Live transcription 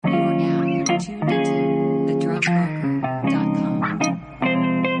tuned into thedrumbroker.com.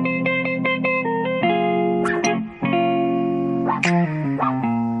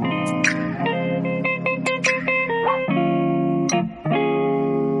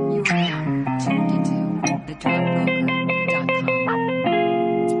 You are now tuned into thedrumbroker.com.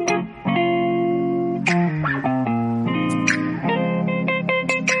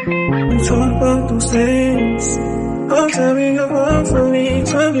 We talk about those things. Oh, tell me you're wrong for me.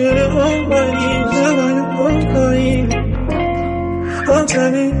 Tell me that home body. Never you hold body. Oh,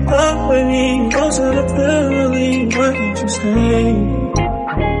 tell me you're not with me. Oh, tell the family. Why can't you stay?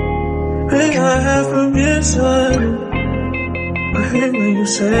 May I have permission? I hate when you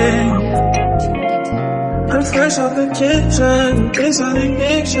say I'm fresh out the kitchen. It's an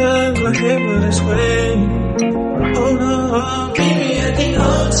addiction. I hate when it's way. Oh no, meet me at the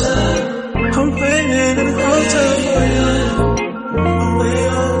altar. I'm waiting in the hotel for you.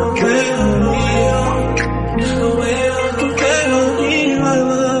 Away on me, my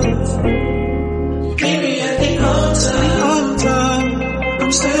love. Meet me at the altar.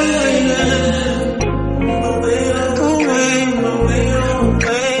 I'm still waiting. Away.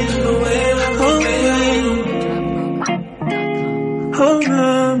 Hold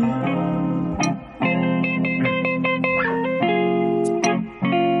on.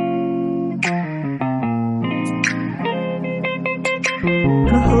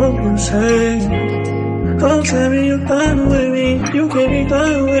 I hope you say, don't tell me you're done with me. You can't be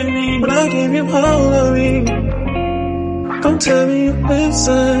done with me, but I'll give you all of me. Don't tell me you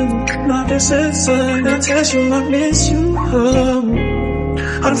listen, not this listen. I tell you I miss you.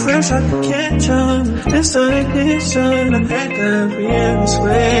 I'm fresh out the kitchen, it's an addiction. I hate that we in this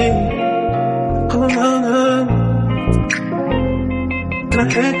way. Oh no, I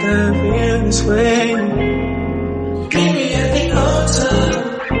hate that we in this way. Meet me at the altar.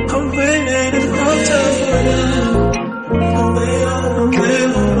 I'm waiting in the hotel for you. Away on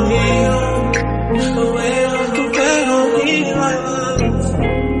me, my love.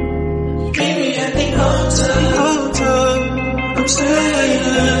 Meet me at the altar. I'm still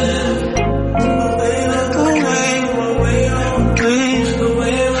waiting. Away.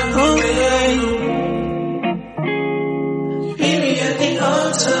 Meet me at the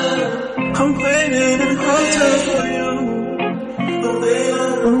altar. I'm waiting in the hotel for you.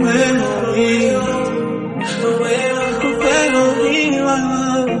 Away on me, my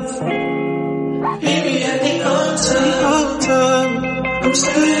love. Meet me at the altar. I'm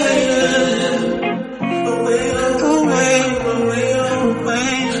still waiting. Away.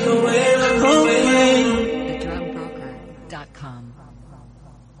 thedrumbroker.com.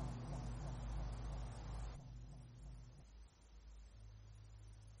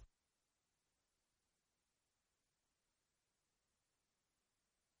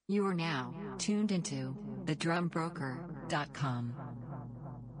 You are now tuned into thedrumbroker.com.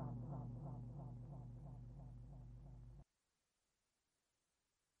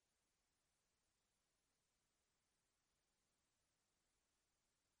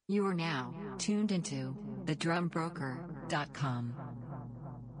 You are now tuned into thedrumbroker.com.